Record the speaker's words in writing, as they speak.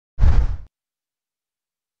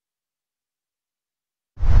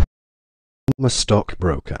a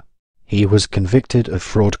stockbroker. He was convicted of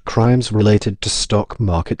fraud crimes related to stock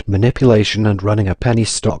market manipulation and running a penny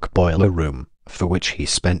stock boiler room, for which he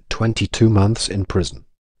spent 22 months in prison.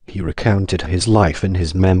 He recounted his life in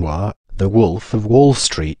his memoir, The Wolf of Wall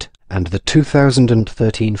Street, and the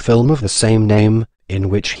 2013 film of the same name, in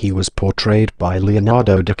which he was portrayed by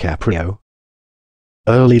Leonardo DiCaprio.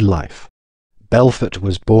 Early life. Belfort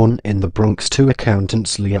was born in the Bronx to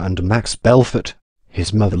accountants Leah and Max Belfort.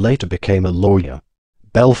 His mother later became a lawyer.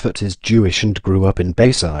 Belfort is Jewish and grew up in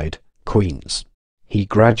Bayside, Queens. He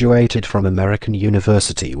graduated from American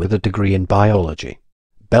University with a degree in biology.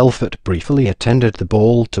 Belfort briefly attended the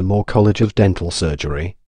Baltimore College of Dental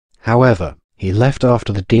Surgery. However, he left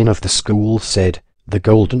after the dean of the school said, "The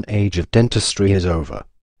golden age of dentistry is over.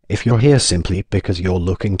 If you're here simply because you're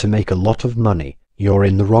looking to make a lot of money, you're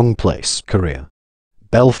in the wrong place." Career.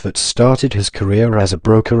 Belfort started his career as a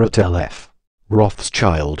broker at L.F.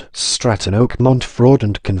 Rothschild Stratton Oakmont Fraud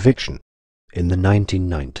and Conviction. In the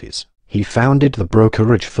 1990s, he founded the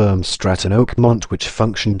brokerage firm Stratton Oakmont, which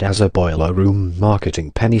functioned as a boiler room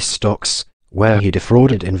marketing penny stocks, where he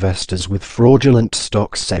defrauded investors with fraudulent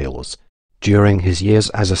stock sales. During his years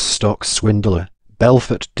as a stock swindler,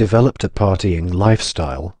 Belfort developed a partying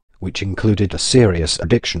lifestyle, which included a serious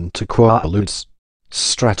addiction to Quaaludes.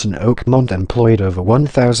 Stratton Oakmont employed over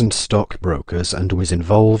 1,000 stockbrokers and was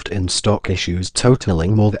involved in stock issues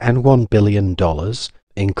totaling more than $1 billion,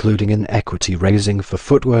 including an equity raising for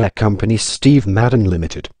footwear company Steve Madden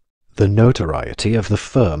Limited. The notoriety of the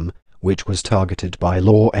firm, which was targeted by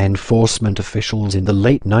law enforcement officials in the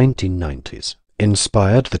late 1990s,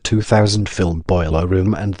 inspired the 2000 film Boiler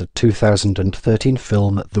Room and the 2013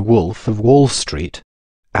 film The Wolf of Wall Street.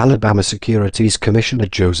 Alabama Securities Commissioner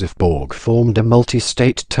Joseph Borg formed a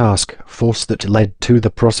multi-state task force that led to the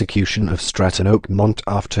prosecution of Stratton Oakmont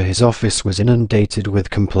after his office was inundated with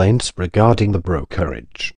complaints regarding the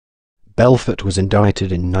brokerage. Belfort was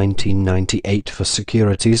indicted in 1998 for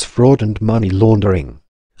securities fraud and money laundering.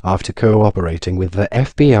 After cooperating with the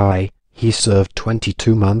FBI, he served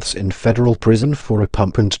 22 months in federal prison for a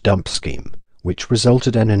pump-and-dump scheme, which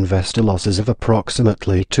resulted in investor losses of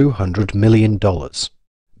approximately $200 million.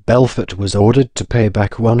 Belfort was ordered to pay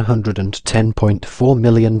back $110.4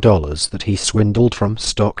 million that he swindled from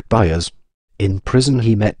stock buyers. In prison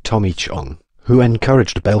he met Tommy Chong, who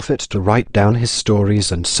encouraged Belfort to write down his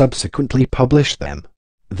stories and subsequently publish them.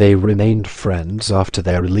 They remained friends after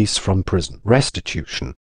their release from prison.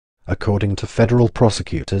 Restitution. According to federal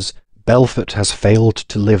prosecutors, Belfort has failed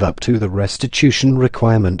to live up to the restitution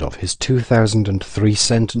requirement of his 2003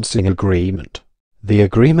 sentencing agreement. The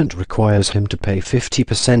agreement requires him to pay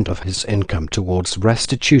 50% of his income towards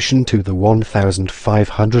restitution to the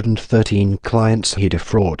 1,513 clients he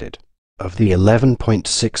defrauded. Of the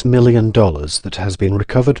 $11.6 million that has been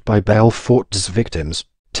recovered by Belfort's victims,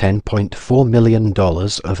 $10.4 million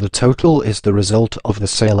of the total is the result of the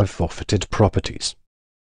sale of forfeited properties.